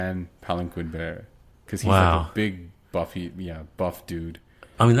and palanquin bearer because he's like Wow. a big buff dude.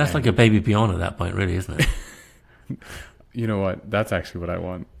 I mean, that's like a And baby Bjorn at that point, really, isn't it? you know what? That's actually what I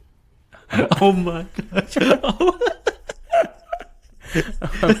want. Oh my gosh. I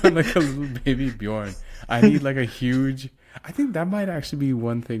want like a little baby Bjorn. I need like a huge. I think that might actually be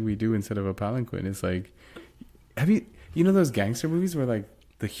one thing we do instead of a palanquin. It's like, you know those gangster movies where like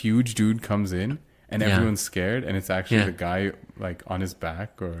the huge dude comes in and everyone's scared and it's actually the guy like on his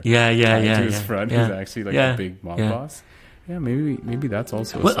back or tied to his front who's actually like a big mob boss. Yeah, maybe that's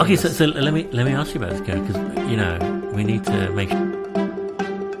also. Well, okay, so let me ask you about this, Gary, because we need to make.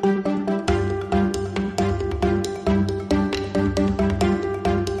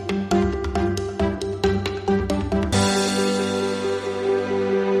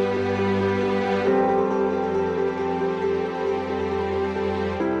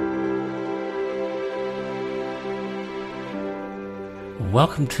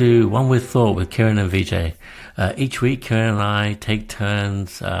 Welcome to One with Thought with Kieran and Vijay. Each week, Kieran and I take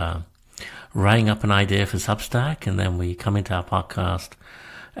turns writing up an idea for Substack, and then we come into our podcast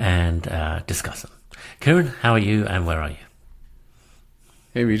and discuss them. Kieran, how are you and where are you?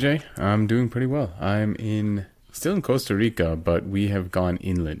 Hey Vijay, I'm doing pretty well. I'm still in Costa Rica, but we have gone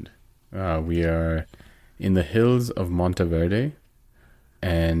inland. We are in the hills of Monteverde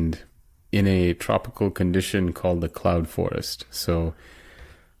and in a tropical condition called the cloud forest. So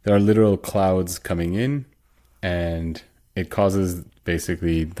there are literal clouds coming in, and it causes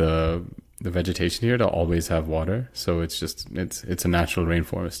basically the vegetation here to always have water. So it's a natural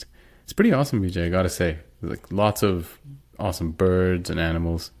rainforest. It's pretty awesome, Vijay, I gotta say. There's like lots of awesome birds and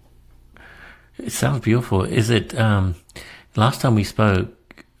animals. It sounds beautiful. Is it, last time we spoke,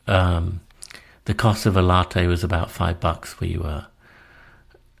 the cost of a latte was about $5 where you were.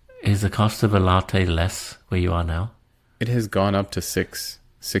 Is the cost of a latte less where you are now? It has gone up to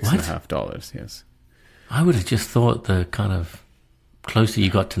 $6.50, yes. I would have just thought the kind of closer you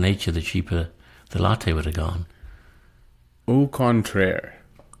got to nature, the cheaper the latte would have gone. Au contraire.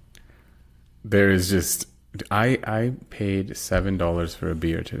 There is just... I paid $7 for a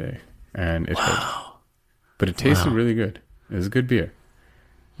beer today, and it hurt. But it tasted really good. It was a good beer.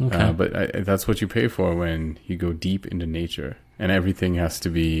 Okay. But that's what you pay for when you go deep into nature. And everything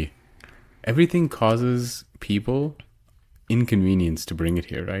causes people inconvenience to bring it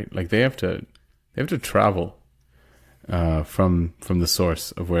here, right? Like they have to travel from the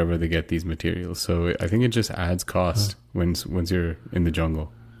source of wherever they get these materials. So I think it just adds cost once you're in the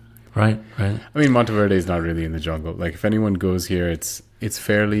jungle. Right. I mean, Monteverde is not really in the jungle. Like if anyone goes here, it's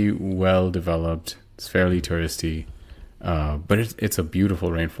fairly well developed. It's fairly touristy, but it's a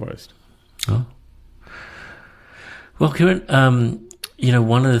beautiful rainforest. Oh. Well, Kieran,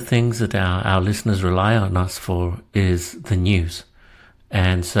 one of the things that our listeners rely on us for is the news.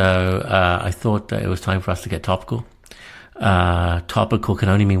 And so I thought that it was time for us to get topical. Topical can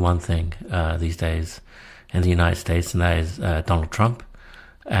only mean one thing these days in the United States, and that is Donald Trump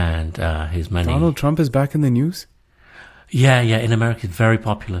and his many... Donald Trump is back in the news? Yeah, in America, he's very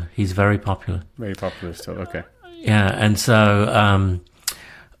popular. He's very popular. Very popular still, okay. Yeah, and so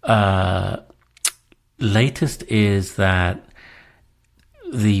latest is that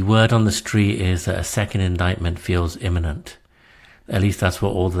the word on the street is that a second indictment feels imminent. At least that's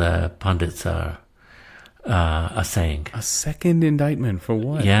what all the pundits are saying. A second indictment for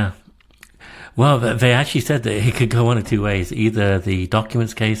what? Yeah. Well, they actually said that it could go one of two ways: either the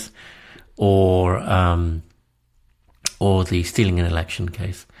documents case, or the stealing an election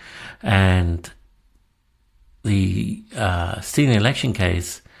case. And the stealing an election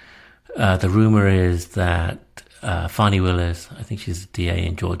case, the rumor is that Fani Willis, I think she's a DA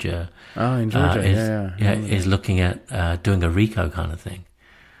in Georgia. Oh, in Georgia, is looking at doing a RICO kind of thing.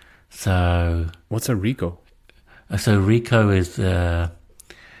 So, what's a RICO? So RICO is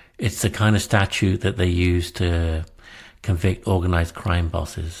it's the kind of statute that they use to convict organized crime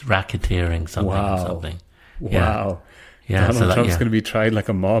bosses, racketeering, something. Wow. Yeah, Donald Trump's going to be tried like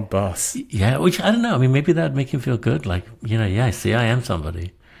a mob boss. Yeah, which I don't know. I mean, maybe that'd make him feel good. Like, see, I am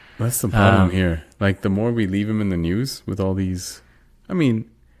somebody. That's the problem here. Like, the more we leave him in the news with all these... I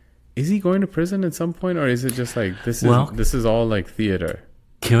mean, is he going to prison at some point? Or is it just like, this is all like theater?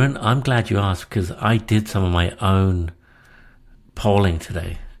 Kieran, I'm glad you asked, because I did some of my own polling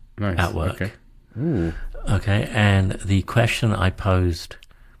today at work. Okay. Ooh. Okay, and the question I posed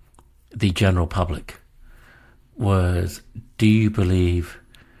the general public was, do you believe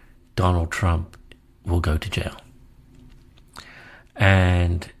Donald Trump will go to jail?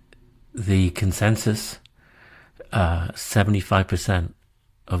 And the consensus, 75%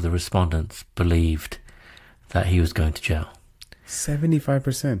 of the respondents believed that he was going to jail.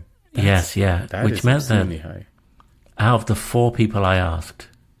 75%. Yes, yeah. That Which is meant that extremely high. out of the 4 people I asked,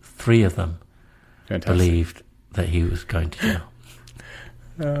 3 of them Fantastic. believed that he was going to jail.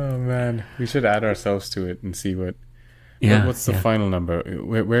 Oh man, we should add ourselves to it and see what. Yeah. What's the final number?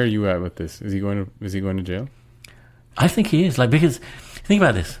 Where are you at with this? Is he going to jail? I think he is. Because think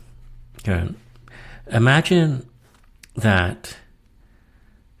about this, Karen. Imagine that.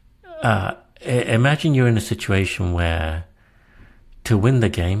 Imagine you're in a situation where, to win the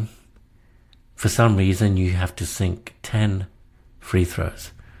game, for some reason you have to sink 10 free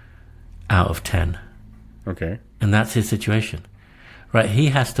throws out of 10. Okay. And that's his situation. Right? He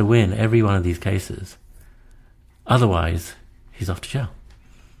has to win every one of these cases. Otherwise, he's off to jail.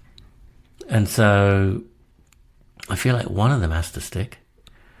 And so I feel like one of them has to stick.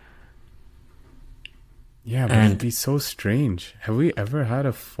 Yeah, but it'd be so strange. Have we ever had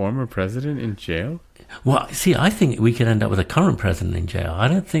a former president in jail? Well, see, I think we could end up with a current president in jail. I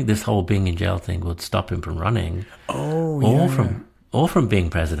don't think this whole being in jail thing would stop him from running. Oh, Or from being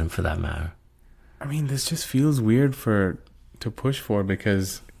president, for that matter. I mean, this just feels weird to push for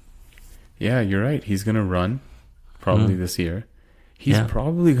because, yeah, you're right. He's going to run probably this year. He's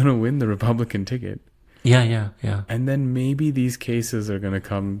probably going to win the Republican ticket. Yeah. And then maybe these cases are going to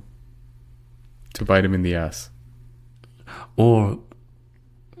come to bite him in the ass. So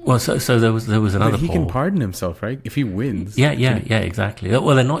there was another. But he poll. can pardon himself, right? If he wins. Yeah, exactly.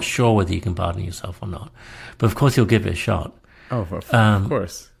 Well, they're not sure whether you can pardon yourself or not, but of course he'll give it a shot. Oh, of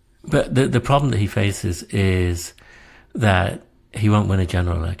course. But the problem that he faces is that he won't win a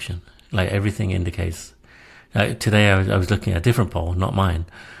general election. Like everything indicates. Today I was looking at a different poll, not mine,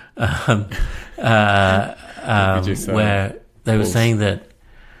 where they were saying that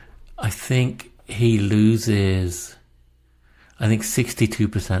I think he loses. I think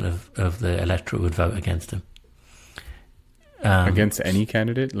 62% of the electorate would vote against him. Against any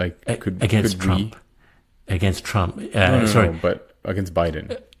candidate? Against Trump. Against Trump. No, but against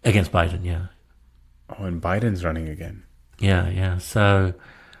Biden. Against Biden, yeah. Oh, and Biden's running again. Yeah. So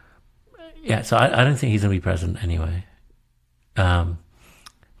I don't think he's going to be president anyway. But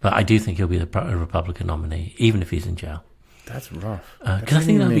I do think he'll be a Republican nominee, even if he's in jail. That's rough. Because I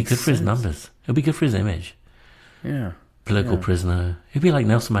think that'll be good for his numbers. It'll be good for his image. Yeah. Political prisoner. He'll be like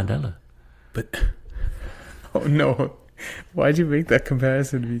Nelson Mandela. But, oh no. Why'd you make that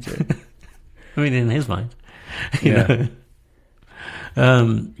comparison, Vijay? I mean, in his mind. You know?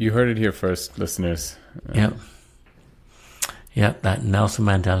 You heard it here first, listeners. Yep, that Nelson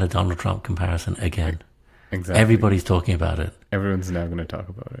Mandela Donald Trump comparison again. Exactly. Everybody's talking about it. Everyone's now going to talk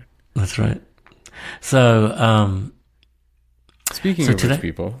about it. That's right. So, speaking of rich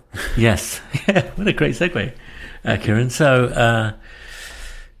people. Yes. What a great segue, Kieran. So,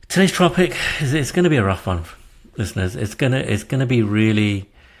 today's topic it's going to be a rough one, listeners. It's going to be really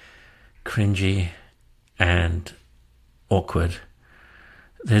cringy and awkward.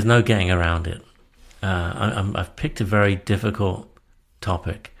 There's no getting around it. I've picked a very difficult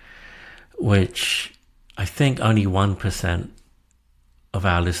topic, which I think only 1% of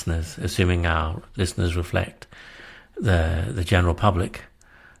our listeners, assuming our listeners reflect the general public,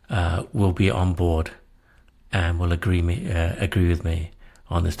 will be on board and will agree with me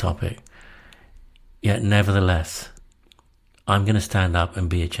on this topic. Yet, nevertheless, I'm going to stand up and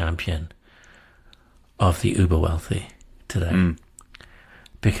be a champion of the uber wealthy today.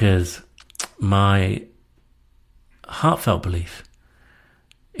 Because my heartfelt belief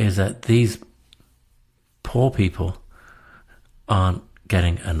is that these poor people aren't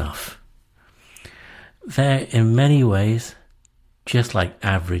getting enough. They're in many ways just like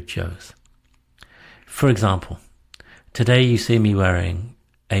average Joes. For example, today you see me wearing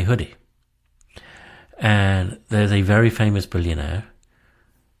a hoodie. And there's a very famous billionaire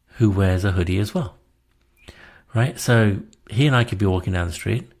who wears a hoodie as well. Right? So he and I could be walking down the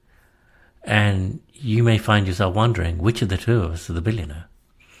street and you may find yourself wondering which of the two of us are the billionaire.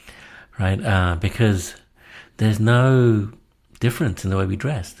 Right? Because there's no difference in the way we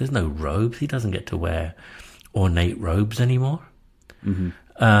dress. There's no robes. He doesn't get to wear ornate robes anymore.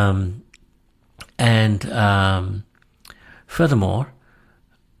 Furthermore,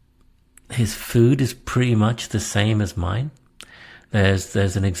 his food is pretty much the same as mine. There's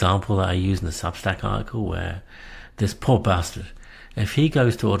an example that I use in the Substack article where this poor bastard, if he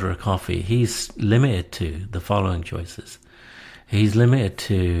goes to order a coffee, he's limited to the following choices. He's limited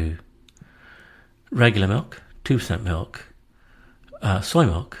to regular milk, 2% milk, soy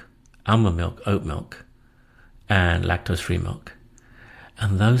milk, almond milk, oat milk, and lactose-free milk.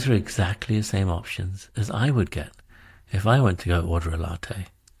 And those are exactly the same options as I would get if I went to go order a latte.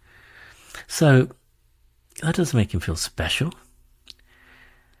 So that doesn't make him feel special.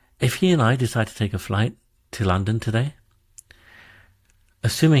 if he and I decide to take a flight to London today,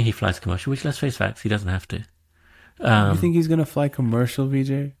 assuming he flies commercial, which let's face facts, he doesn't have to. You think he's going to fly commercial,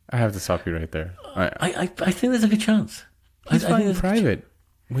 VJ? I have to stop you right there. I think there's a good chance. He's flying private.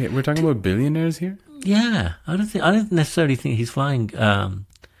 Wait, we're talking about billionaires here? Yeah, I don't necessarily think he's flying,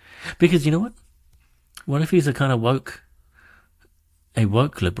 because you know what? What if he's a kind of woke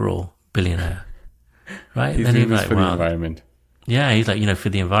liberal billionaire, right? He's then doing he's this like, for well, the environment. yeah, he's like, for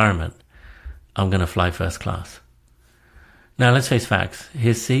the environment, I'm going to fly first class. Now, let's face facts.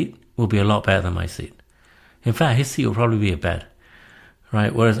 His seat will be a lot better than my seat. In fact, his seat will probably be a bed,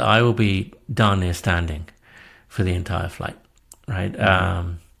 right? Whereas I will be darn near standing for the entire flight, right?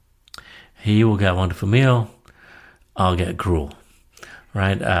 He will get a wonderful meal. I'll get gruel,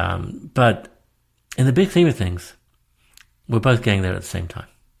 right? But in the big theme of things, we're both getting there at the same time.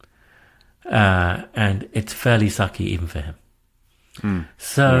 And it's fairly sucky even for him.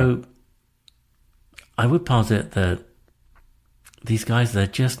 So I would posit that these guys, they're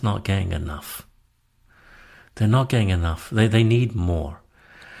just not getting enough. They're not getting enough. They need more.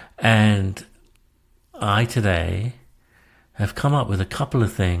 And I today have come up with a couple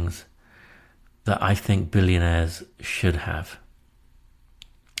of things that I think billionaires should have.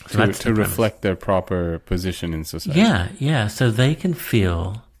 So to reflect their proper position in society. Yeah. So they can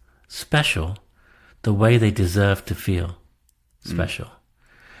feel special the way they deserve to feel special.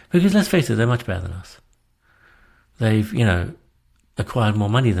 Because let's face it, they're much better than us. They've, acquired more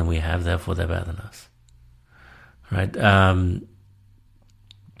money than we have, therefore they're better than us. Right? The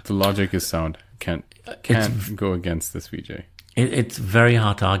logic is sound. Can't go against this, VJ. It's very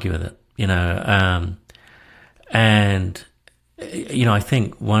hard to argue with it, and I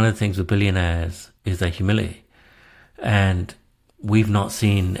think one of the things with billionaires is their humility, and we've not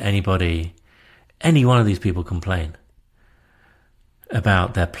seen any one of these people complain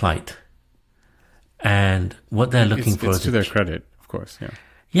about their plight and what they're looking for. It's to their credit, of course.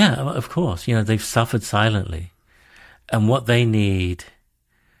 Yeah, of course. They've suffered silently, and what they need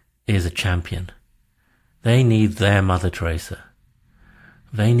is a champion. They need their Mother Teresa.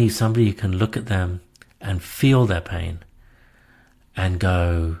 They need somebody who can look at them and feel their pain and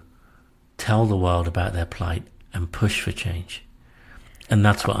go tell the world about their plight and push for change. And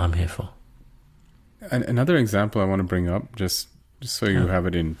that's what I'm here for. Another example I want to bring up, just so you have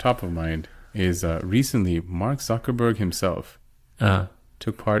it in top of mind, is recently Mark Zuckerberg himself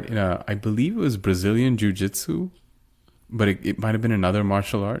took part in I believe it was Brazilian Jiu-Jitsu, but it might have been another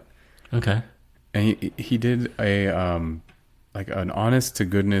martial art. Okay. And he did a like an honest to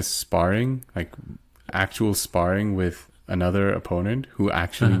goodness sparring, like actual sparring with another opponent who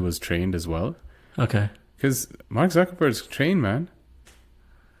actually was trained as well. Okay. Because Mark Zuckerberg's trained, man.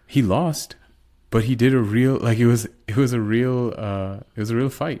 He lost, but he did a real, like it was a real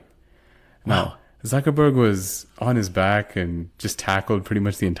fight. Wow. Now, Zuckerberg was on his back and just tackled pretty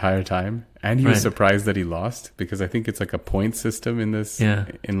much the entire time. And he was surprised that he lost, because I think it's like a point system in this,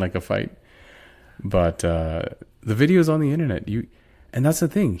 in like a fight. But the video's on the internet. And that's the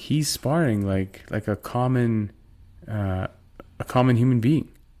thing. He's sparring like a common human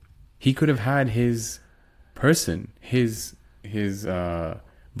being. He could have had his person, his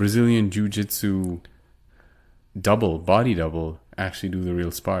Brazilian Jiu-Jitsu body double, actually do the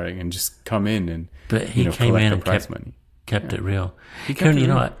real sparring and just come in and came in and kept it real. Kieran, you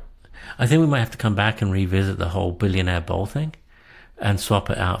know what? I think we might have to come back and revisit the whole billionaire bowl thing and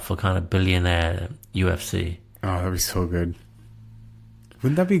swap it out for kind of billionaire UFC. Oh, that'd be so good.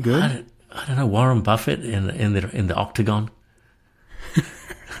 Wouldn't that be good? I don't know, Warren Buffett in the octagon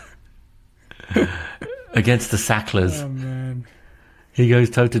against the Sacklers. Oh man, he goes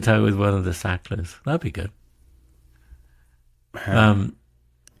toe to toe with one of the Sacklers. That'd be good.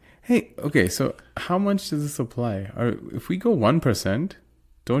 Hey, okay, so how much does this apply? If we go 1%,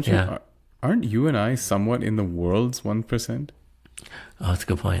 don't you? Yeah. Aren't you and I somewhat in the world's 1%? Oh, that's a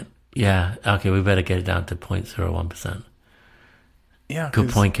good point. Yeah. Okay, we better get it down to 0.01%. Yeah. Good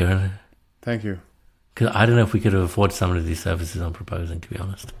point, Kieran. Thank you. Because I don't know if we could have afforded some of these services I'm proposing, to be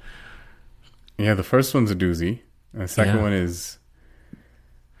honest. Yeah, the first one's a doozy. And the second one is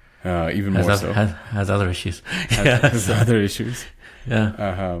even more so. Has other issues. Has other issues.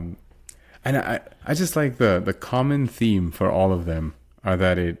 Yeah. And I just like the common theme for all of them are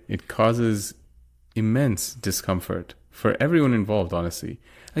that it causes immense discomfort for everyone involved, honestly.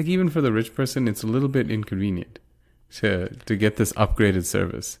 Like even for the rich person, it's a little bit inconvenient to get this upgraded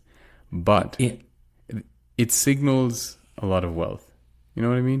service. But it signals a lot of wealth. You know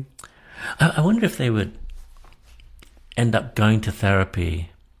what I mean? I wonder if they would end up going to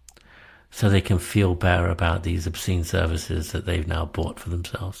therapy so they can feel better about these obscene services that they've now bought for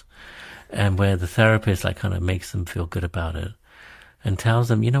themselves. And where the therapist like kind of makes them feel good about it and tells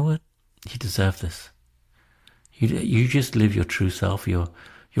them, you know what, you deserve this. You just live your true self, your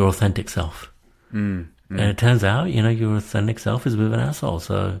authentic self. And it turns out, your authentic self is a bit of an asshole,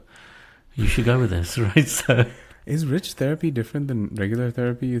 so you should go with this, right? So, is rich therapy different than regular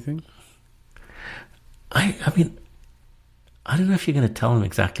therapy, you think? I mean, I don't know if you're going to tell them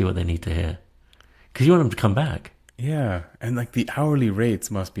exactly what they need to hear, because you want them to come back. Yeah, and like the hourly rates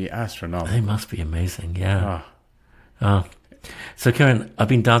must be astronomical. They must be amazing, yeah. So, Kieran, I've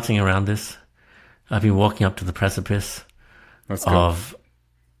been dancing around this. I've been walking up to the precipice of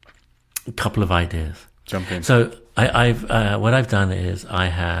a couple of ideas. Jump in. So, what I've done is I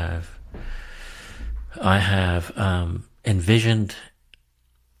have envisioned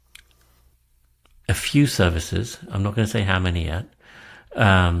a few services. I'm not going to say how many yet.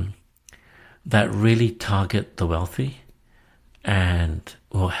 That really target the wealthy and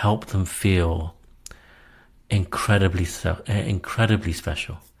will help them feel incredibly special.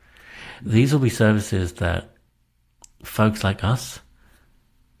 These will be services that folks like us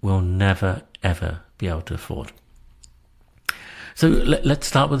will never, ever be able to afford. So let's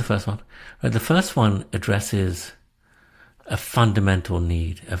start with the first one. Right, the first one addresses a fundamental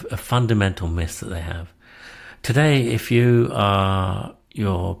need, a fundamental miss that they have. Today, if you are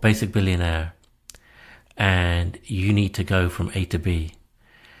your basic billionaire and you need to go from A to B,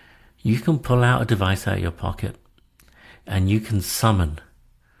 you can pull out a device out of your pocket and you can summon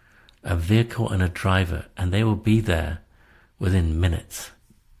a vehicle and a driver, and they will be there within minutes.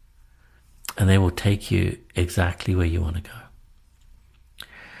 And they will take you exactly where you want to go.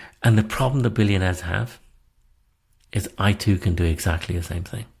 And the problem the billionaires have is I too can do exactly the same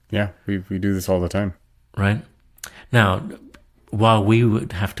thing. Yeah, we do this all the time. Right? Now, while we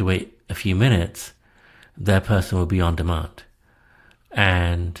would have to wait a few minutes, their person will be on demand.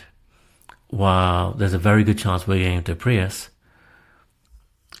 And while there's a very good chance we're getting into a Prius,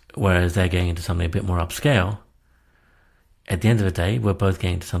 whereas they're getting into something a bit more upscale, at the end of the day, we're both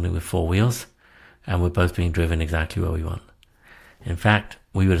getting into something with 4 wheels, and we're both being driven exactly where we want. In fact,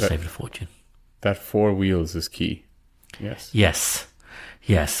 we would have saved a fortune. That 4 wheels is key. Yes.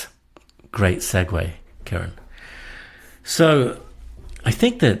 Yes. Great segue, Kieran. So I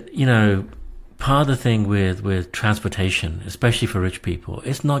think that, part of the thing with transportation, especially for rich people,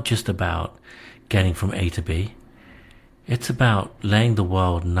 it's not just about getting from A to B. It's about letting the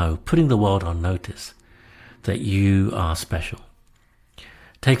world know, putting the world on notice that you are special.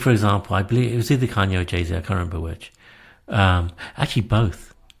 Take, for example, I believe it was either Kanye or Jay-Z, I can't remember which. Actually,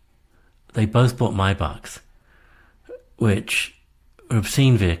 both. They both bought Maybachs, which are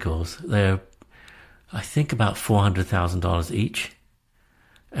obscene vehicles. They're, I think, about $400,000 each.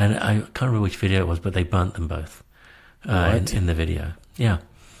 And I can't remember which video it was, but they burnt them both in the video. Yeah.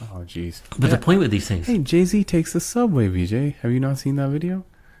 Oh, jeez. But the point with these things... Hey, Jay-Z takes the subway, VJ. Have you not seen that video?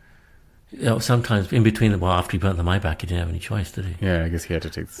 Sometimes in between, after he burnt the Maybach, he didn't have any choice, did he? Yeah, I guess he had to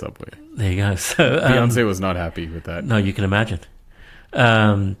take the subway. There you go. So Beyonce was not happy with that. No, you can imagine.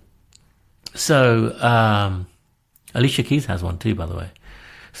 Alicia Keys has one too, by the way.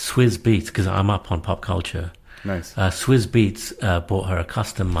 Swizz Beatz, because I'm up on pop culture. Nice. Swizz Beatz bought her a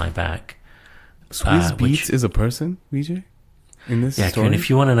custom Maybach. Swizz Beatz is a person, VJ? In this story? And if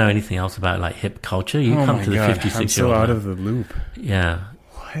you want to know anything else about like hip culture, you come to the 56-year-old. I'm so out of the loop. Yeah.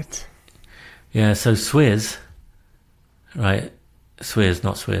 What? Yeah, so Swizz, right? Swizz,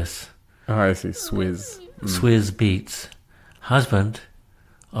 not Swiss. Oh, I see. Swizz. Swizz Beatz, husband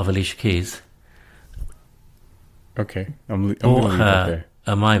of Alicia Keys. Okay. I'm bought her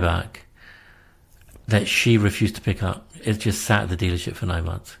a Maybach that she refused to pick up. It just sat at the dealership for 9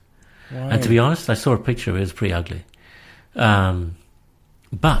 months. Why? And to be honest, I saw a picture of it. It was pretty ugly.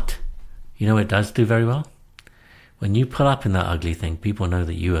 But you know what it does do very well? When you pull up in that ugly thing, people know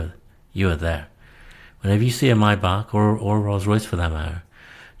that you are there. Whenever you see a Maybach or a Rolls Royce for that matter,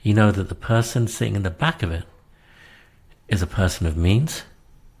 you know that the person sitting in the back of it is a person of means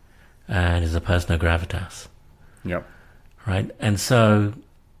and is a person of gravitas. Yep. Right? And so,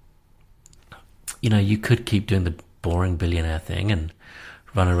 you could keep doing the boring billionaire thing and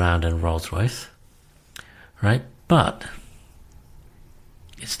run around in Rolls Royce, right? But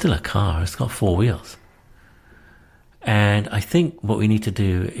it's still a car. It's got 4 wheels. And I think what we need to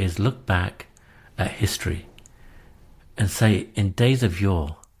do is look back at history and say, in days of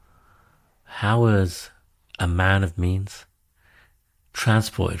yore, how was a man of means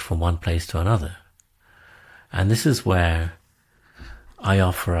transported from one place to another? And this is where I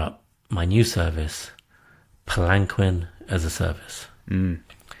offer up my new service, Palanquin as a Service.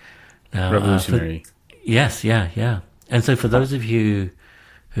 Now, Revolutionary. Yes, yeah. And so for those of you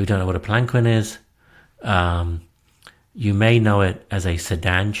who don't know what a palanquin is, you may know it as a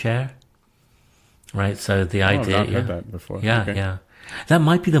sedan chair, right? So the idea... I've not heard that before. Yeah, Okay. yeah. That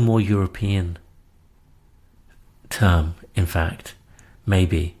might be the more European term, in fact.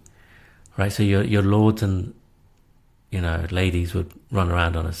 Maybe. Right? So your lords and, ladies would run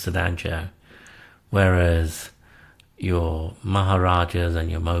around on a sedan chair, whereas your Maharajas and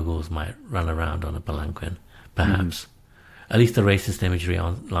your Moguls might run around on a palanquin, perhaps. At least the racist imagery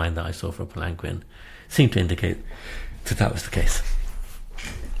online that I saw for a palanquin seemed to indicate that was the case.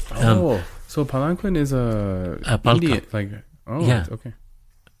 So palanquin is a palka. Indian, Yeah. okay.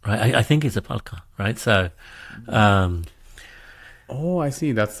 Right, I think it's a palka, right? So, I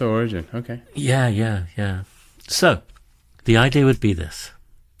see. That's the origin. Okay. yeah. So, the idea would be this,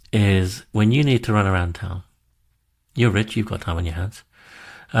 is when you need to run around town, you're rich, you've got time on your hands,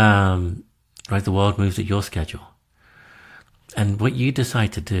 right? The world moves at your schedule. And what you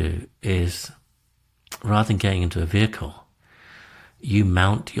decide to do is, rather than getting into a vehicle, you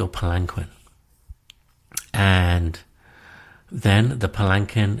mount your palanquin. And then the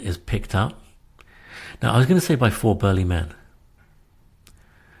palanquin is picked up. Now, I was going to say by 4 burly men.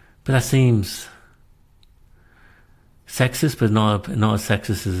 But that seems sexist, but not as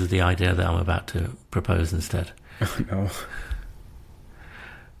sexist as the idea that I'm about to propose instead. No.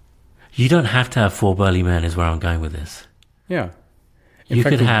 You don't have to have 4 burly men is where I'm going with this. Yeah. You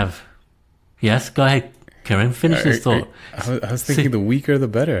could have... Yes, go ahead, Kieran. Finish this thought. I was thinking the weaker the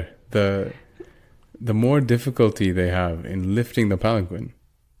better. The more difficulty they have in lifting the palanquin,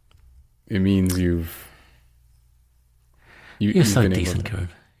 it means you're so decent, Kieran.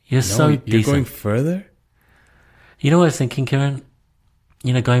 You're so decent. You're going further? You know what I was thinking, Kieran?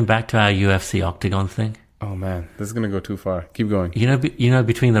 Going back to our UFC octagon thing. Oh man, this is going to go too far. Keep going.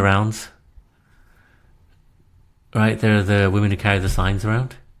 Between the rounds, right? There are the women who carry the signs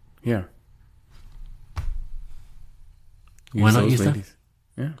around. Yeah. Why not use them?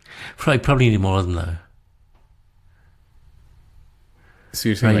 Yeah. Probably need more of them though. So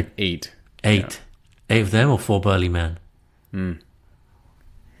you're saying Right. like 8? 8. 8 of them or 4 burly men? Mm.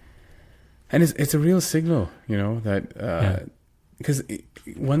 And it's a real signal, that because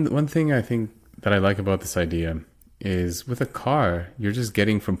one thing I think that I like about this idea is with a car, you're just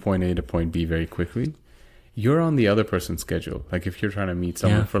getting from point A to point B very quickly. You're on the other person's schedule. Like if you're trying to meet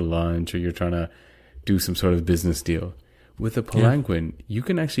someone for lunch or you're trying to do some sort of business deal. With a palanquin, you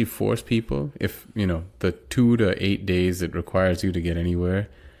can actually force people, if, the 2 to 8 days it requires you to get anywhere,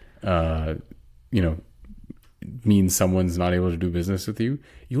 means someone's not able to do business with you,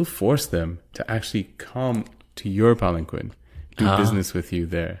 you'll force them to actually come to your palanquin, do business with you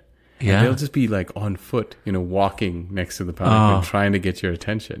there. Yeah. And they'll just be like on foot, walking next to the palanquin, trying to get your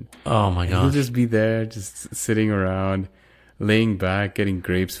attention. Oh my And gosh. you'll just be there, just sitting around, laying back, getting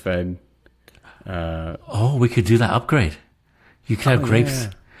grapes fed. We could do that upgrade. You could have grapes.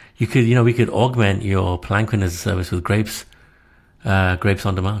 Yeah. You could, we could augment your palanquin as a service with grapes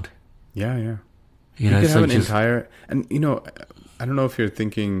on demand. Yeah. You could so have an just, entire, and I don't know if you're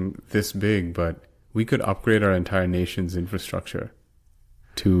thinking this big, but we could upgrade our entire nation's infrastructure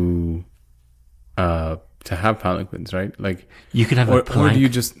to have palanquins, right? Like you could have or a do you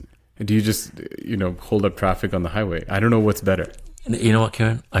just hold up traffic on the highway? I don't know what's better. You know what,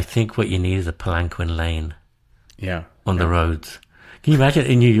 Kieran? I think what you need is a palanquin lane. Yeah. On the roads. Can you imagine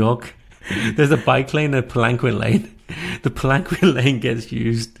in New York? There's a bike lane and a palanquin lane. The palanquin lane gets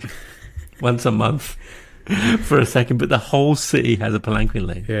used once a month for a second, but the whole city has a palanquin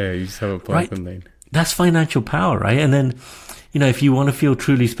lane. Yeah, you just have a palanquin lane. That's financial power, right? And then, if you want to feel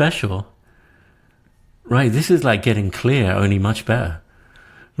truly special, right, this is like getting clear, only much better.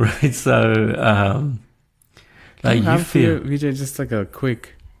 Right? So, you feel... Vijay, just like a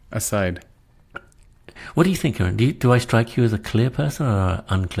quick aside. What do you think, Aaron? Do I strike you as a clear person or an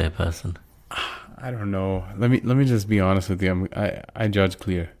unclear person? I don't know. Let me just be honest with you. I judge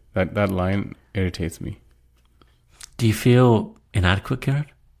clear. That line irritates me. Do you feel inadequate, Kieran?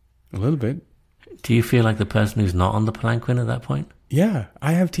 A little bit. Do you feel like the person who's not on the palanquin at that point? Yeah,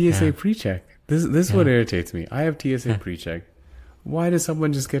 I have TSA pre-check. This is what irritates me. I have TSA pre-check. Why does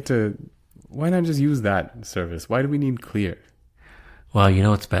someone just get to... Why not just use that service? Why do we need clear? Well, you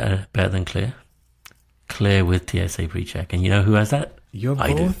know what's better than clear? Clear with TSA pre-check. And you know who has that? You have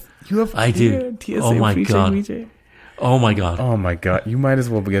I both? Do. You have I do. TSA Oh my pre-check, God. Vijay? Oh my God. Oh my God. You might as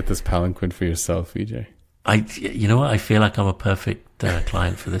well get this palanquin for yourself, Vijay. You know what? I feel like I'm a perfect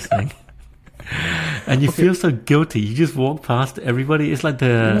client for this thing. And you feel so guilty. You just walk past everybody. It's like What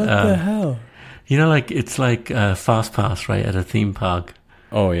the hell? it's like Fast Pass, right, at a theme park.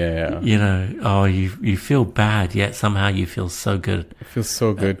 Oh yeah, yeah. You know, oh, you feel bad, yet somehow you feel so good. It feels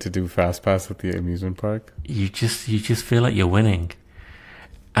so good to do fast pass at the amusement park. You just feel like you're winning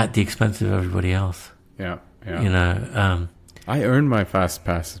at the expense of everybody else. Yeah, yeah. You know, I earned my fast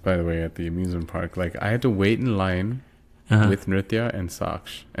passes, by the way, at the amusement park. Like, I had to wait in line with Nritya and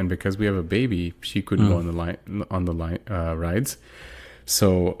Saksh, and because we have a baby, she couldn't go on the line rides.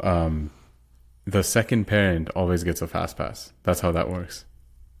 So the second parent always gets a fast pass. That's how that works.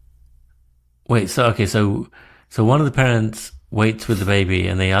 wait, so one of the parents waits with the baby,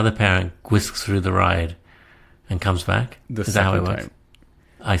 and the other parent whisks through the ride and comes back. Is that how it works? Time,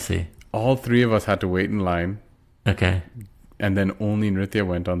 I see. all three of us had to wait in line, Okay. and then only Nritya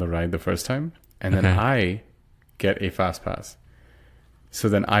went on the ride the first time, and then Okay. I get a fast pass. So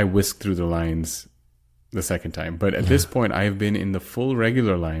then I whisk through the lines the second time. But at this point, I've been in the full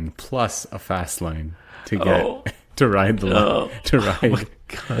regular line plus a fast line to get to ride the line, to ride. Oh my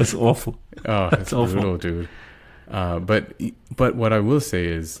God, that's awful. Oh, That's it's brutal, dude. But what I will say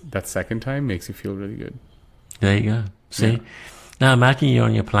is that second time makes you feel really good. There you go. See? Yeah. Now imagine you're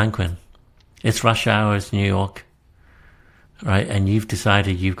on your palanquin. It's rush hour, it's New York, right? And you've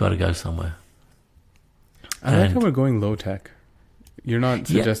decided you've got to go somewhere. I like And- how we're going low tech. You're not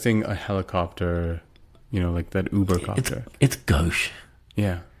suggesting a helicopter, like that Uber copter. It's gauche.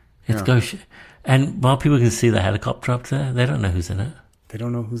 Yeah. It's Yeah. gauche. And while people can see the helicopter up there, they don't know who's in it, They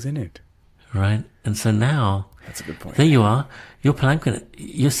don't know who's in it. right? And so now, That's a good point. there you are. Your palanquin,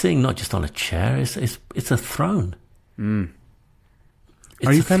 you're sitting not just on a chair, it's a throne. It's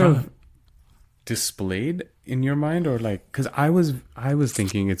Are you a kind throne. of displayed in your mind, or like? Because I was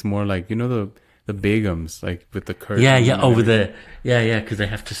thinking it's more like the begums, like with the curtain. Yeah, and over everything. there. Yeah, because they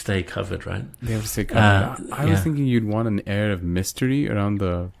have to stay covered, right? They have to stay covered. I was yeah. thinking you'd want an air of mystery around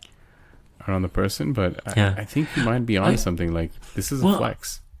the person, but Yeah. I think you might be on something. Like, this is a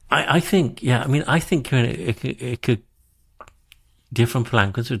flex. I think, yeah, I mean, I think it could different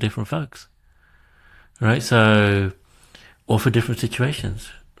palanquins for different folks, right? So, or for different situations,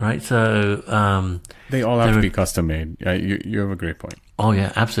 right? So, They all have to be custom made. Yeah, you have a great point. oh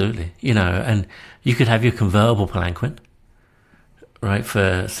yeah, absolutely. And you could have your convertible palanquin, right?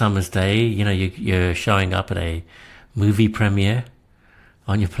 For summer's day, you're showing up at a movie premiere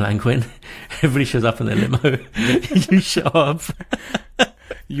on your palanquin. Everybody shows up in their limo. You show up.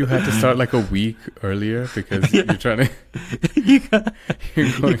 You had to start like a week earlier because you're trying to.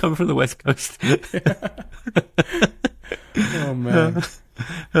 You come from the West Coast. Oh man.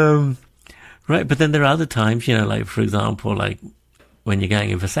 Right, but then there are other times, like for example, like when you're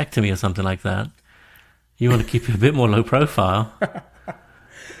getting a vasectomy or something like that, you want to keep it a bit more low profile.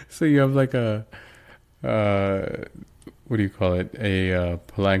 So you have like a, what do you call it? A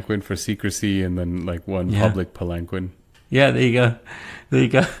palanquin for secrecy, and then like one public palanquin. Yeah, there you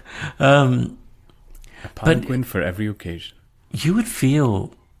go. A palanquin for every occasion. You would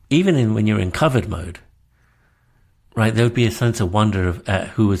feel, even when you're in covered mode, right, there would be a sense of wonder of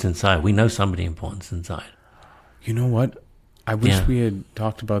who was inside. We know somebody important's inside. You know what? I wish Yeah. we had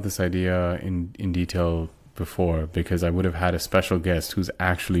talked about this idea in detail before, because I would have had a special guest who's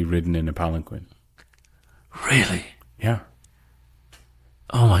actually ridden in a palanquin. Really? Yeah.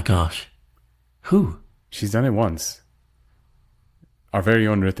 Oh my gosh. Who? She's done it once. Our very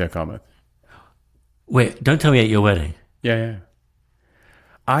own Nritya Kamath. Wait, don't tell me at your wedding. Yeah.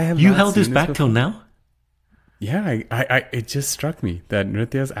 I have You not held this seen back before. till now? Yeah, I it just struck me that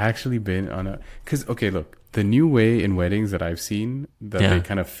Nritya's actually been on a... Because, okay, look, the new way in weddings that I've seen, that they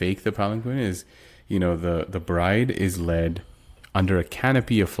kind of fake the palanquin is, the bride is led under a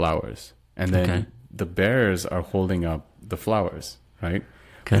canopy of flowers. And then the bearers are holding up the flowers, right?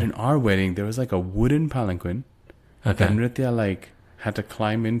 Okay. But in our wedding, there was like a wooden palanquin that Nritya had to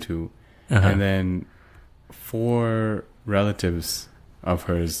climb into. And then 4 relatives of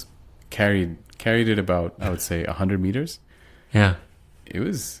hers carried it about, I would say, 100 meters. Yeah. It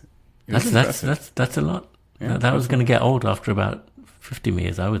was That's a lot. Yeah, that was going to get old after about 50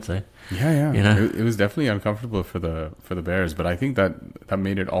 meters, I would say. Yeah. You know? It was definitely uncomfortable for the bears, but I think that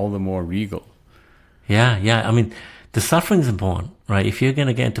made it all the more regal. Yeah. I mean, the suffering's important, right? If you're going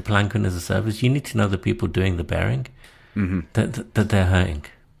to get into palanquin as a service, you need to know the people doing the bearing that they're hurting,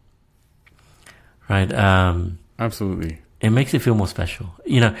 right? Absolutely. It makes it feel more special,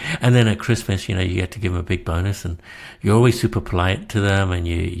 and then at Christmas, you get to give them a big bonus, and you're always super polite to them, and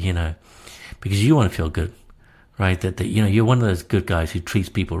because you want to feel good, right? That you're one of those good guys who treats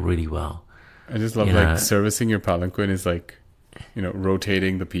people really well. I just love servicing your palanquin is like,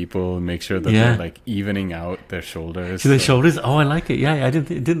 rotating the people and make sure that they're like evening out their shoulders. To their shoulders? Oh, I like it. Yeah, it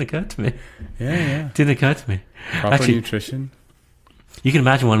didn't occur to me. Yeah. It didn't occur to me. Proper nutrition. You can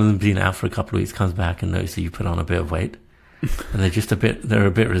imagine one of them being out for a couple of weeks, comes back and notices you put on a bit of weight, and they're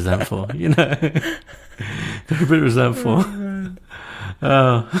a bit resentful, you know. They're a bit resentful.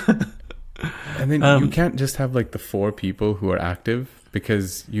 And then you can't just have like the 4 people who are active,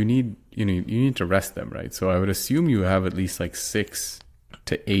 because you need to rest them, right? So I would assume you have at least like 6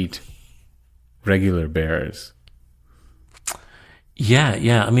 to 8 regular bearers.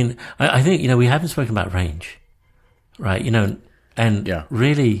 Yeah. I mean, I think, we haven't spoken about range, right? And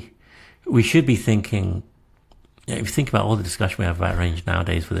really, we should be thinking, if you think about all the discussion we have about range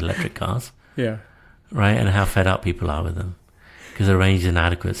nowadays with electric cars, right, and how fed up people are with them because the range is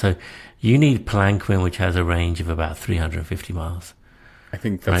inadequate. So you need Palanquin, which has a range of about 350 miles. I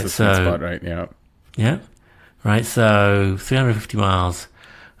think that's the sweet spot, right? Yeah. Yeah. Right. So 350 miles.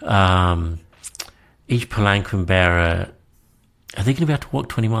 Each Palanquin bearer, are they going to be able to walk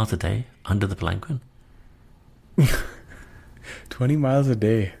 20 miles a day under the Palanquin? 20 miles a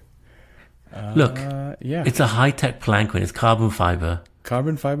day. Look, it's a high-tech Palanquin. It's carbon fiber.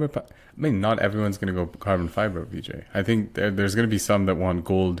 Carbon fiber? I mean, not everyone's going to go carbon fiber, VJ. I think there's going to be some that want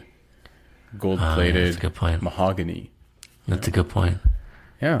gold-plated that's a good point. mahogany. That's a good point.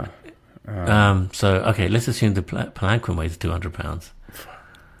 Yeah. Okay, let's assume the Palanquin weighs 200 pounds.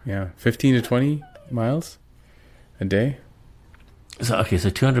 Yeah, 15 to 20 miles a day. So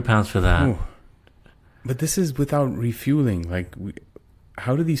 200 pounds for that. Ooh. But this is without refueling. Like,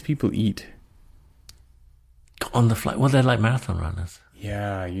 how do these people eat? On the flight? Well, they're like marathon runners.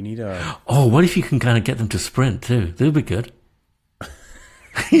 Yeah, you need a... Oh, what if you can kind of get them to sprint too? That would be good.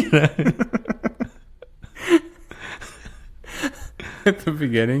 At the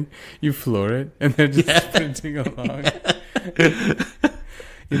beginning, you floor it, and they're just sprinting along.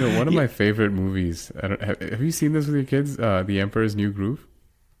 One of my favorite movies. Have you seen this with your kids? The Emperor's New Groove.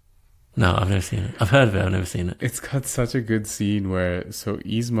 No, I've never seen it. I've heard of it. I've never seen it. It's got such a good scene where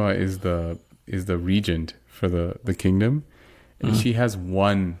Yzma is the regent for the kingdom, and she has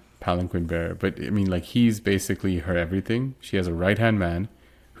one palanquin bearer. But I mean, like, he's basically her everything. She has a right hand man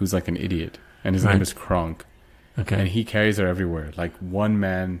who's like an idiot, and his name is Kronk. Okay. And he carries her everywhere, like one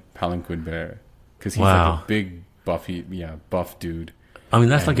man palanquin bearer, because he's like a big buff dude. I mean,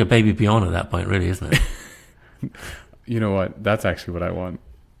 that's like a baby Bjorn at that point, really, isn't it? You know what? That's actually what I want.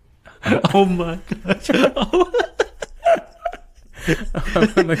 Oh my gosh. I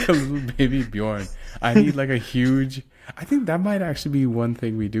want like a little baby Bjorn. I need like a huge... I think that might actually be one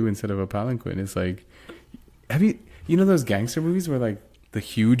thing we do instead of a palanquin. It's like... Have you those gangster movies where like the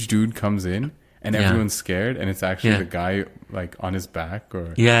huge dude comes in and everyone's scared, and it's actually the guy like on his back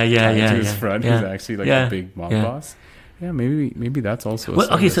or to his front who's actually like a big mob boss. Yeah, maybe that's also.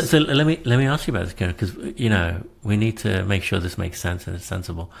 Well, okay, so let me ask you about this, Kieran, because we need to make sure this makes sense and it's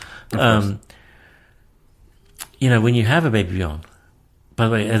sensible. When you have a baby Bjorn, by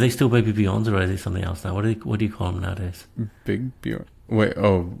the way, are they still baby Bjorns or are they something else now? What do you call them nowadays? Big Bjorn. Wait,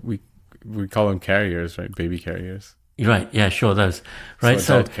 we call them carriers, right? Baby carriers. Right. Yeah. Sure. Those. Right.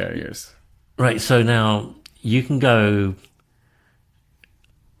 So adult carriers. Right. So now you can go.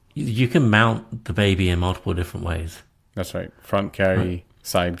 You can mount the baby in multiple different ways. That's right. Front carry,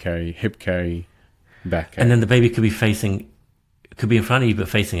 side carry, hip carry, back carry. And then the baby could be in front of you but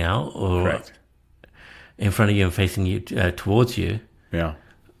facing out, or correct. In front of you and facing you towards you. Yeah.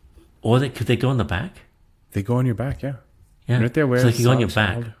 Or could they go on the back? They go on your back, yeah. Yeah. Right there where so they can go on your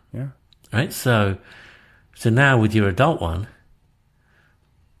back. Yeah. Right? So now with your adult one,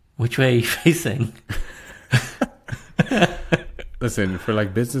 which way are you facing? Listen, for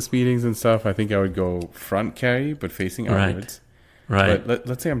like business meetings and stuff, I think I would go front carry, but facing outwards. Right. But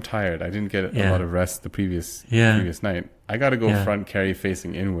let's say I'm tired. I didn't get a lot of rest the previous night. I got to go front carry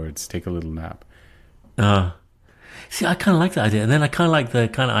facing inwards, take a little nap. See, I kind of like that idea. And then I kind of like the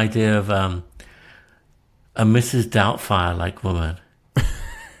kind of idea of a Mrs. Doubtfire-like woman.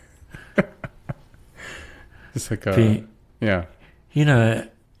 It's like and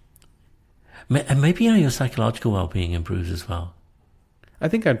maybe your psychological well-being improves as well. I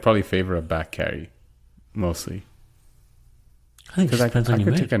think I'd probably favor a back carry, mostly. I think it depends on your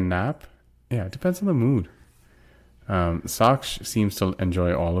mood. I could take a nap. Yeah, it depends on the mood. Saksh seems to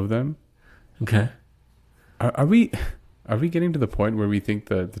enjoy all of them. Okay. Are we getting to the point where we think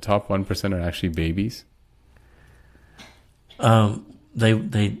the top 1% are actually babies?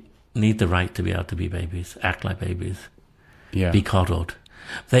 They need the right to be able to be babies, act like babies, be coddled.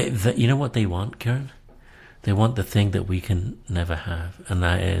 They you know what they want, Kieran? They want the thing that we can never have, and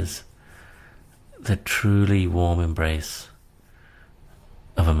that is the truly warm embrace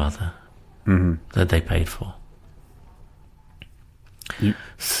of a mother that they paid for.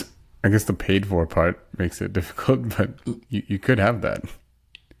 I guess the paid for part makes it difficult, but you could have that.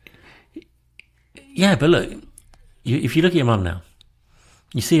 Yeah, but look, if you look at your mum now,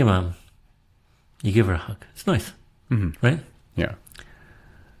 you see your mum, you give her a hug. It's nice, right? Yeah.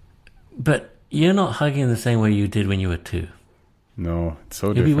 But you're not hugging the same way you did when you were 2. No, it's so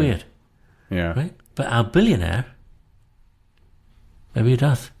It'd different. be weird, Yeah. right? But our billionaire, maybe he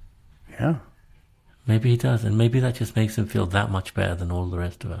does. Yeah. Maybe he does. And maybe that just makes him feel that much better than all the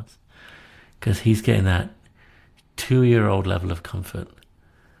rest of us. Because he's getting that 2-year-old level of comfort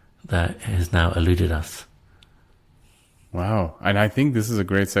that has now eluded us. Wow. And I think this is a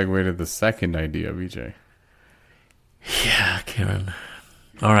great segue to the second idea, Vijay. Yeah, Kieran.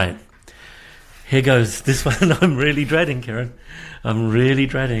 All right. Here goes. This one I'm really dreading, Kieran. I'm really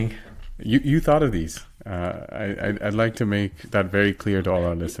dreading. You thought of these. I'd like to make that very clear to all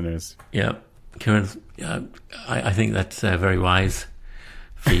our listeners. Yeah, Kieran, I think that's very wise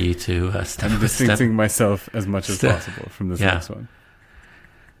for you to step. I'm distancing myself as much as possible from this next one.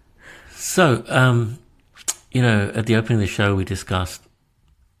 So, at the opening of the show, we discussed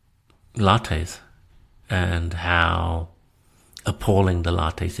lattes and how appalling the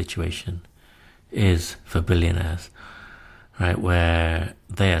latte situation is for billionaires, right? Where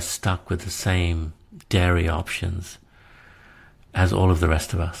they are stuck with the same dairy options as all of the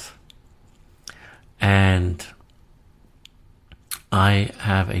rest of us. And I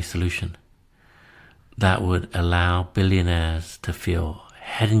have a solution that would allow billionaires to feel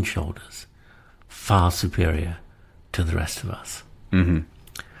head and shoulders far superior to the rest of us.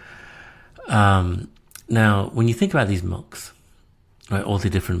 Now, when you think about these milks, right, all the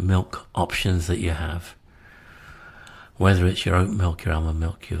different milk options that you have, whether it's your oat milk, your almond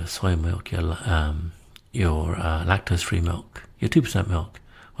milk, your soy milk, your lactose-free milk, your 2% milk,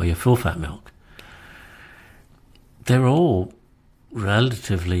 or your full-fat milk, they're all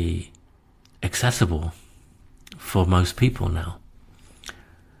relatively accessible for most people now.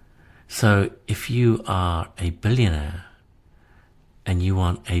 So if you are a billionaire and you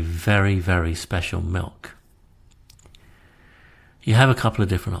want a very, very special milk, you have a couple of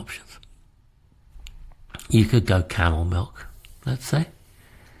different options. You could go camel milk, let's say.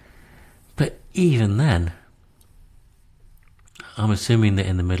 But even then, I'm assuming that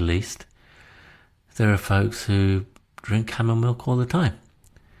in the Middle East, there are folks who drink camel milk all the time.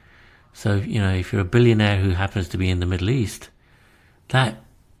 So, if you're a billionaire who happens to be in the Middle East, that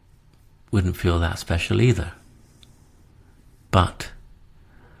wouldn't feel that special either. But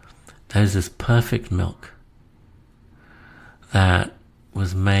there's this perfect milk that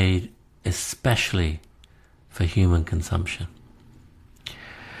was made especially for human consumption.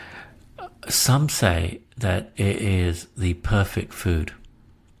 Some say that it is the perfect food.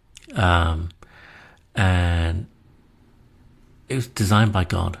 And it was designed by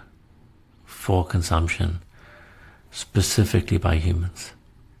God for consumption, specifically by humans.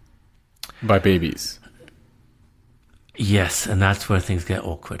 By babies. Yes, and that's where things get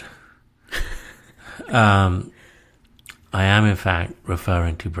awkward. I am, in fact,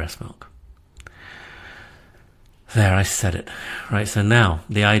 referring to breast milk. There, I said it. Right, so now,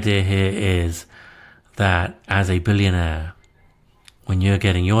 the idea here is that as a billionaire, when you're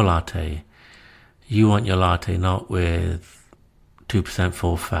getting your latte, you want your latte not with 2%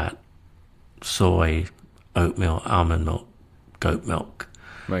 full fat, soy, oatmeal, almond milk, goat milk,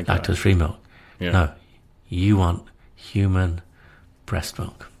 lactose-free milk. Yeah. No, you want human breast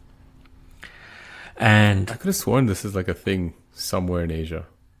milk. And I could have sworn this is like a thing somewhere in Asia.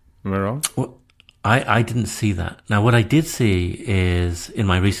 Am I wrong? Well, I didn't see that. Now, what I did see is in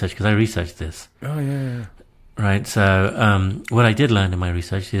my research, because I researched this. Oh, yeah. Right. So, what I did learn in my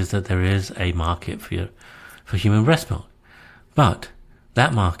research is that there is a market for human breast milk, but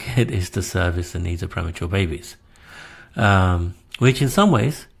that market is to service the needs of premature babies, which in some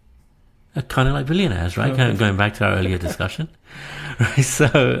ways are kind of like billionaires, right? Kind of going back to our earlier discussion. Right.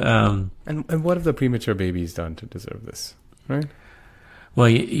 So, and what have the premature babies done to deserve this? Right.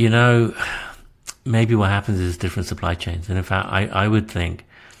 Well, maybe what happens is different supply chains, and in fact, I would think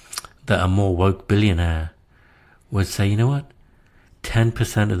that a more woke billionaire would say, you know what,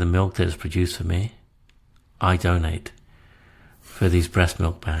 10% of the milk that is produced for me, I donate for these breast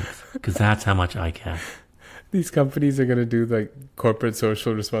milk banks, because that's how much I care. These companies are going to do like corporate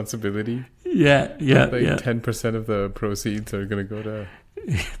social responsibility. Yeah. 10% of the proceeds are going to go to...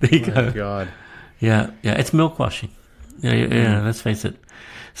 There you go. My God. Yeah, it's milk washing. Yeah, let's face it.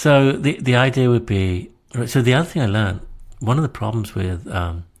 So the idea would be... So the other thing I learned, one of the problems with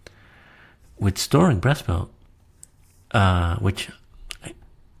storing breast milk, which,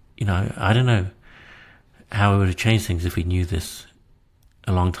 I don't know how it would have changed things if we knew this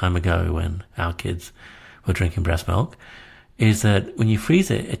a long time ago when our kids were drinking breast milk, is that when you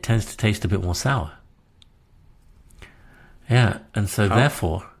freeze it, it tends to taste a bit more sour. Yeah, and so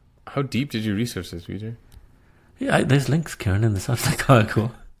therefore... How deep did you research this, Vijay? Yeah, there's links, Kieran, in the Substack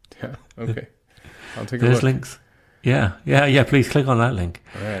article. Yeah, okay. I'll take a There's look. links. Yeah, please click on that link.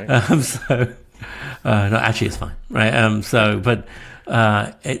 All right. No, actually it's fine. Right, but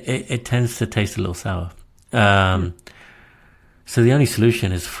it tends to taste a little sour. So the only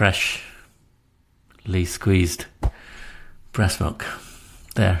solution is freshly squeezed breast milk.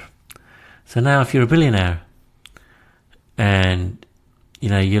 There. So now if you're a billionaire and,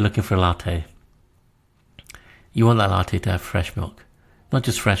 you're looking for a latte, you want that latte to have fresh milk. Not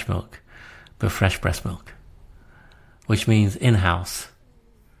just fresh milk, but fresh breast milk. Which means in-house,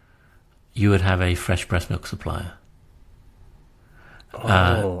 you would have a fresh breast milk supplier.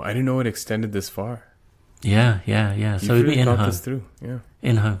 Oh, I didn't know it extended this far. Yeah. So it'd be thought in-home. this through. Yeah.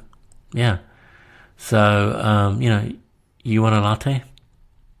 In-home. Yeah. So, you want a latte?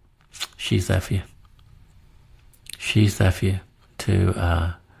 She's there for you. She's there for you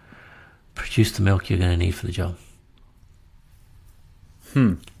to produce the milk you're going to need for the job.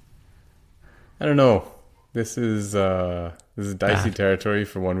 I don't know. This is dicey territory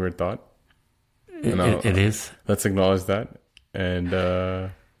for one weird thought. It is. Let's acknowledge that. And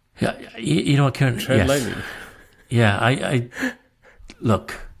Yeah, you know what, Kieran? tread lightly. Yeah, I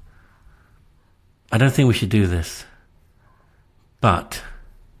look. I don't think we should do this, but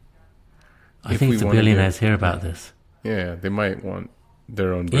I think the billionaires hear about this. Yeah, they might want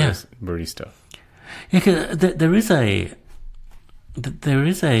their own barista. Yeah, 'cause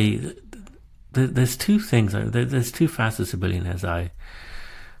there's two things. There's two facets of billionaires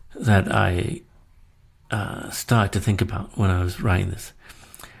that I started to think about when I was writing this.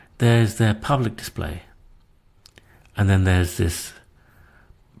 There's their public display, and then there's this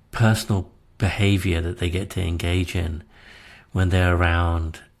personal behavior that they get to engage in when they're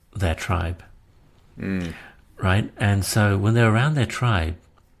around their tribe. Right? And so when they're around their tribe,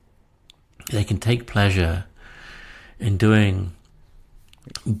 they can take pleasure in doing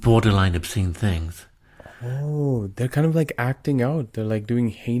borderline obscene things. Oh, they're kind of like acting out. They're like doing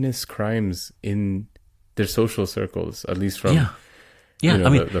heinous crimes in their social circles, at least from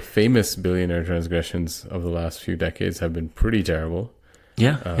the famous billionaire transgressions of the last few decades have been pretty terrible.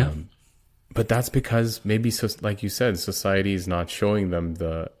 But that's because maybe, like you said, society is not showing them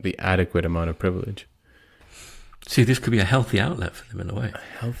the adequate amount of privilege. See, this could be a healthy outlet for them in a way. A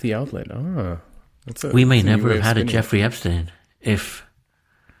healthy outlet. We may never have had a Jeffrey Epstein if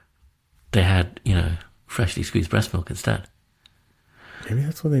they had, freshly squeezed breast milk instead. Maybe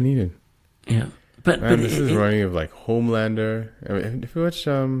that's what they needed. Yeah. But this is running of like Homelander. I mean, if you watch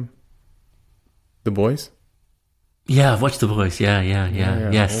The Boys? Yeah, I've watched The Boys. Yeah.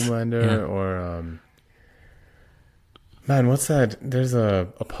 Yes. Homelander or man, what's that? There's a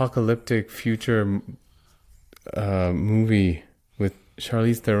apocalyptic future movie with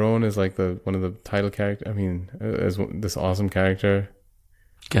Charlize Theron as like one of the title characters. I mean, as this awesome character.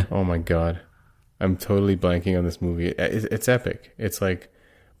 Yeah. Oh my god, I'm totally blanking on this movie. It's epic. It's like,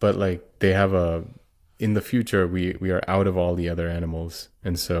 but like they have in the future we are out of all the other animals,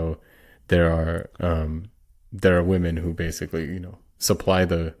 and so there are women who basically supply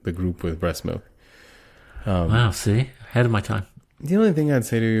the group with breast milk. Wow, see, ahead of my time. The only thing I'd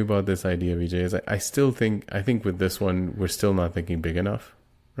say to you about this idea, Vijay, is I think with this one we're still not thinking big enough,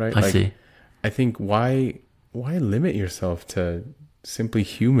 right? I see. I think why limit yourself to simply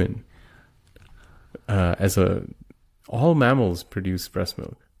human? All mammals produce breast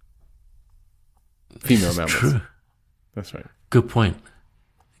milk. Female mammals. True. That's right. Good point.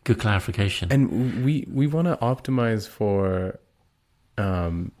 Good clarification. And we want to optimize for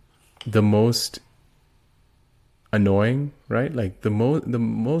the most annoying, right? Like the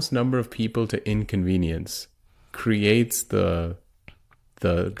most number of people to inconvenience creates the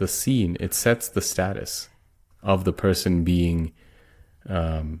scene. It sets the status of the person being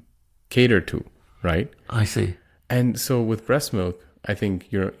catered to, right? I see. And so with breast milk, I think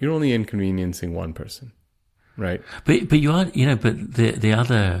you're only inconveniencing one person, right? But you are, but the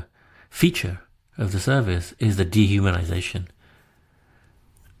other feature of the service is the dehumanization,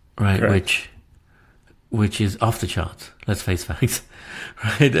 right? Correct. Which is off the charts. Let's face facts,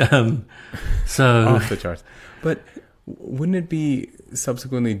 right? So off the charts. But wouldn't it be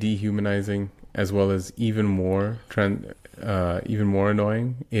subsequently dehumanizing as well as even more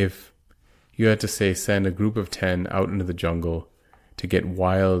annoying if you had to send a group of 10 out into the jungle to get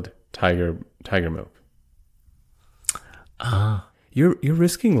wild tiger milk? You're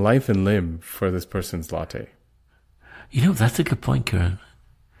risking life and limb for this person's latte. That's a good point, Kieran.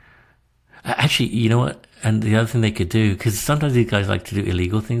 Actually, you know what? And the other thing they could do, because sometimes these guys like to do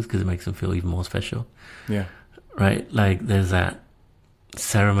illegal things because it makes them feel even more special, Yeah. right? Like there's that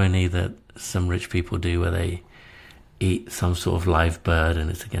ceremony that some rich people do where they eat some sort of live bird and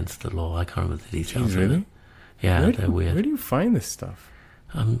it's against the law. I can't remember the details. Jeez, of really? it. Yeah, they're weird. Where do you find this stuff?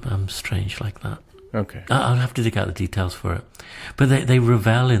 I'm strange like that. Okay. I'll have to dig out the details for it. But they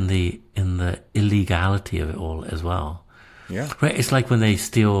revel in the illegality of it all as well. Yeah. Right? It's like when they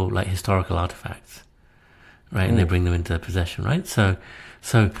steal like historical artifacts, right? And they bring them into their possession, right? So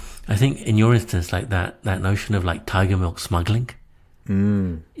I think in your instance, like that notion of like tiger milk smuggling,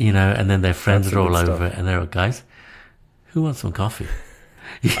 you know, and then their friends That's are the all good over stuff. it and they're like, guys, who wants some coffee?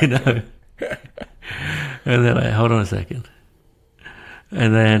 You know? And they're like, hold on a second.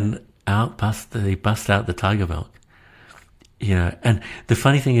 And then they bust out the tiger milk. You know, and the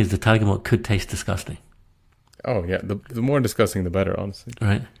funny thing is the tiger milk could taste disgusting. Oh yeah, the more disgusting the better, honestly.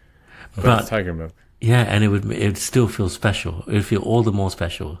 Right? But it's tiger milk. Yeah, and it would still feel special. It would feel all the more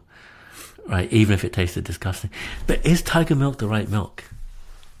special, right? Even if it tasted disgusting. But is tiger milk the right milk?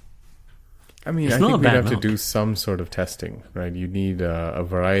 I mean, It's I not think a we'd bad have milk. to do some sort of testing, right? You need a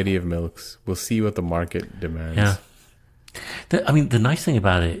variety of milks. We'll see what the market demands. Yeah. I mean, the nice thing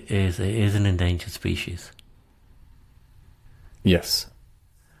about it is an endangered species, Yes.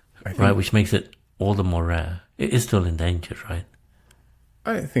 I think, right? Which makes it all the more rare. It is still endangered, right?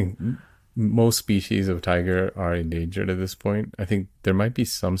 I think most species of tiger are endangered at this point. I think there might be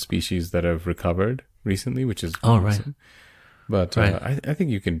some species that have recovered recently, which is Oh, right. awesome. But Right. I think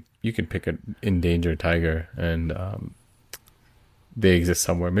you can pick an endangered tiger, and they exist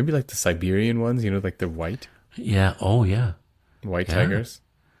somewhere. Maybe like the Siberian ones, you know, like the white Yeah. Oh, yeah. white Yeah. tigers.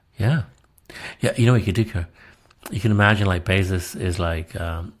 Yeah. Yeah. You know what you could do, Kerr? You can imagine like Bezos is like,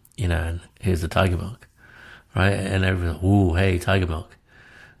 you know, and here's the tiger milk, right? And everyone's, ooh, hey, tiger milk,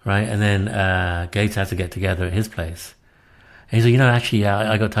 right? And then Gates has to get together at his place. And he's like, you know, actually,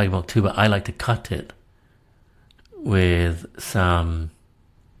 yeah, I got tiger milk too, but I like to cut it with some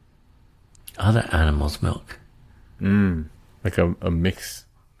other animal's milk. Like a mix.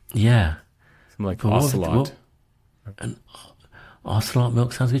 Yeah. Some like But what- ocelot. Ocelot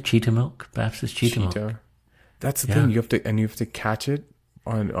milk sounds good. Cheetah milk. Perhaps it's cheetah milk. Cheetah. That's the Yeah. thing. You have to catch it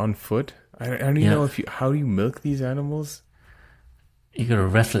on foot. I don't even Yeah. know how do you milk these animals. You got to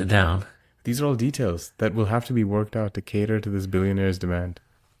wrestle it down. These are all details that will have to be worked out to cater to this billionaire's demand.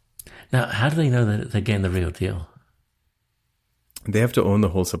 Now, how do they know that they're getting the real deal? They have to own the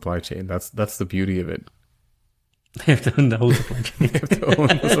whole supply chain. That's the beauty of it. They have to own the whole supply chain. They have to own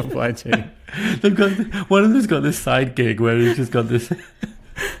the supply chain. They've got one of them's got this side gig where he's just got this.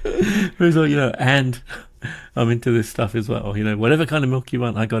 Where he's like, you know, and I'm into this stuff as well. You know, whatever kind of milk you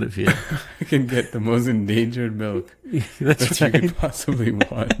want, I got it for you. You can get the most endangered milk That's that you right. could possibly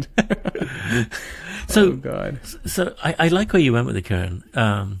want. So, Oh God. so I like where you went with it, Karen.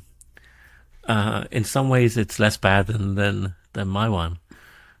 In some ways, it's less bad than my one.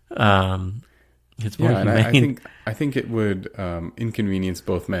 It's more Yeah, and I humane. I think it would inconvenience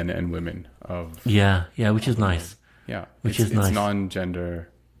both men and women. Yeah, which is nice. Yeah, Which it's is nice. non-gender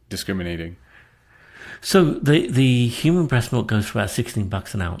discriminating. So the human breast milk goes for about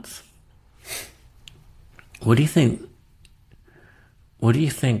 $16 an ounce. What do you think? What do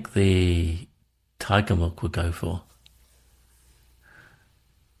you think the tiger milk would go for?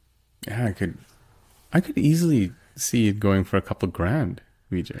 Yeah, I could easily see it going for a couple grand,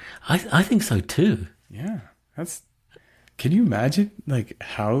 Vijay. I think so too. Yeah, can you imagine like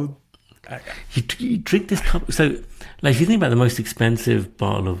how? You drink this cup. So, like, if you think about the most expensive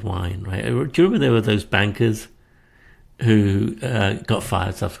bottle of wine, right? Do you remember there were those bankers who got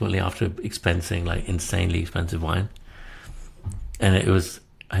fired subsequently after expensing like insanely expensive wine? And I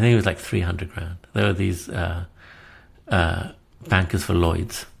think it was like 300 grand. There were these bankers for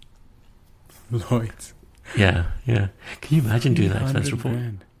Lloyd's. Lloyd's. Yeah. Can you imagine doing that expense 300 report?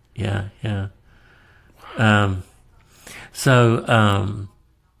 grand. Yeah.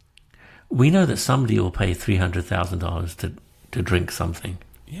 We know that somebody will pay $300,000 to drink something.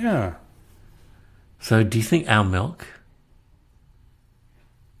 Yeah. So do you think our milk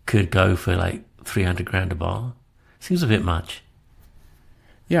could go for like 300 grand a bottle? Seems a bit much.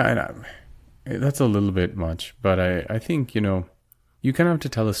 Yeah, and that's a little bit much, but I think, you know, you kind of have to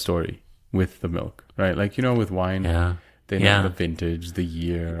tell a story with the milk, right? Like, you know, with wine, Yeah. they know Yeah. the vintage, the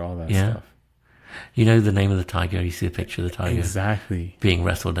year, all that Yeah. stuff. You know the name of the tiger. You see a picture of the tiger Exactly. being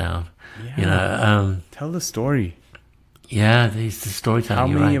wrestled down. Yeah. You know, Tell the story. yeah, it's the storytelling. How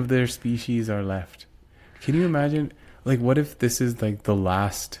you're many right. of their species are left? Can you imagine? Like, what if this is like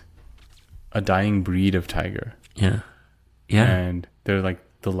a dying breed of tiger, Yeah. and they're like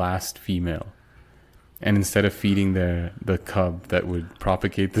the last female. And instead of feeding the cub that would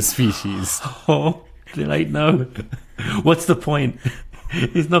propagate the species. Oh, they're like, no. What's the point?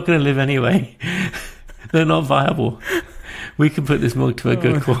 He's not going to live anyway. They're not viable. We can put this milk to a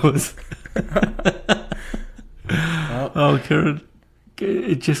good cause. Oh, Kieran,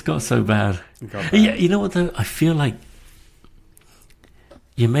 it just got so bad. Yeah, you know what though? I feel like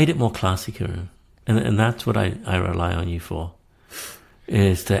you made it more classy, Kieran, and that's what I rely on you for,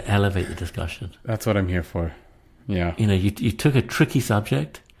 is to elevate the discussion. That's what I'm here for. Yeah. You know, you took a tricky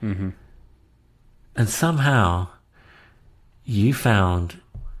subject, and somehow you found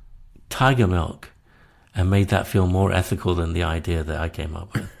tiger milk and made that feel more ethical than the idea that I came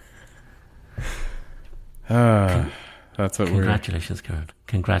up with. That's what Congratulations, Kieran.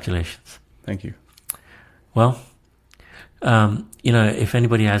 Congratulations. Thank you. Well, you know, if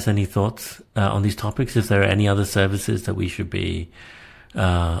anybody has any thoughts on these topics, if there are any other services that we should be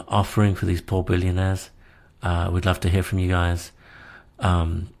offering for these poor billionaires, we'd love to hear from you guys.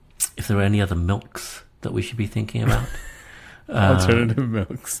 If there are any other milks that we should be thinking about. Alternative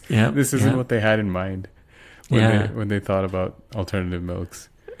milks. Yeah, this isn't what they had in mind when they thought about alternative milks.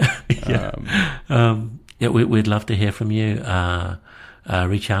 Yeah, we'd love to hear from you.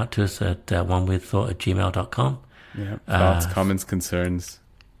 Reach out to us at onewiththought@gmail.com. Yeah, thoughts, comments, concerns.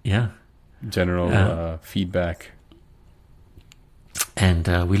 Yeah. General feedback. And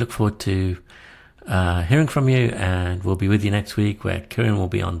we look forward to hearing from you, and we'll be with you next week, where Kieran will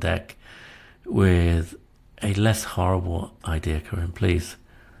be on deck with a less horrible idea. Kieran, please.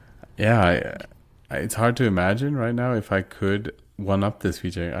 Yeah, it's hard to imagine right now if I could one up this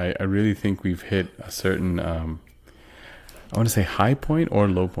feature. I really think we've hit a certain I want to say high point or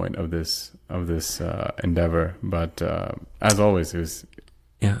low point of this endeavor, but as always, it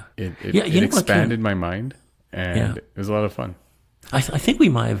expanded my mind, and it was a lot of fun. I think we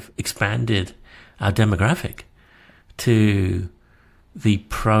might have expanded our demographic to the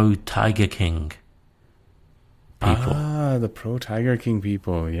pro Tiger King people. The pro Tiger King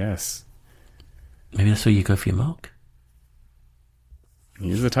people. Yes, maybe that's where you go for your milk.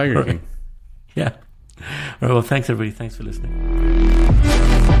 He's the Tiger King. Yeah. All right, well, thanks, everybody. Thanks for listening.